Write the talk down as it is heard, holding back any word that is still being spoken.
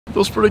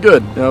Feels pretty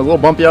good. You know, a little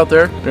bumpy out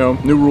there. You know,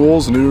 new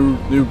rules,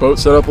 new boat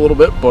setup a little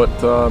bit, but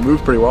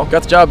moved pretty well.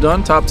 Got the job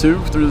done, top 2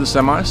 through the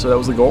semi, so that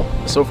was the goal.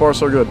 So far,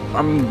 so good.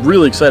 I'm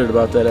really excited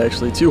about that,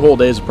 actually. 2 whole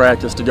days of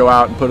practice to go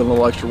out and put in a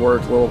little extra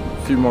work,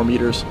 a few more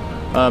meters.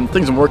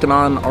 Things I'm working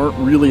on aren't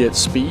really at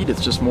speed.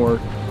 It's just more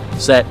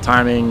set,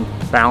 timing,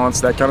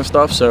 balance, that kind of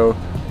stuff. So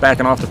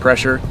backing off the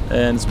pressure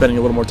and spending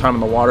a little more time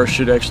in the water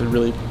should actually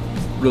really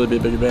be a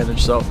big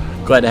advantage. So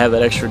glad to have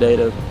that extra day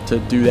to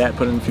do that,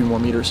 put in a few more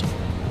meters.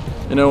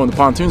 You know, when the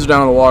pontoons are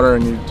down in the water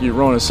and you're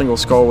rowing a single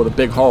scull with a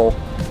big hull,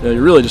 you know,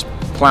 you're really just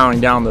plowing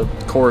down the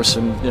course,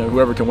 and you know,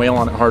 whoever can whale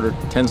on it harder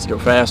tends to go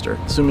faster.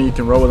 Assuming you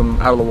can row with them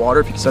out of the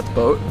water, if you can set the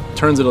boat, it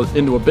turns it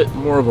into a bit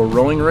more of a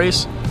rowing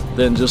race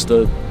than just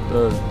an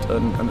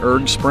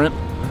erg sprint.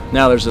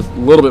 Now there's a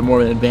little bit more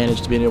of an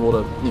advantage to being able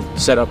to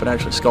set up and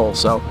actually scull.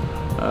 So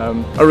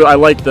I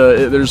like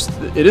it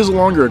is a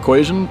longer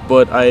equation,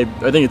 but I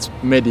think it's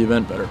made the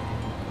event better.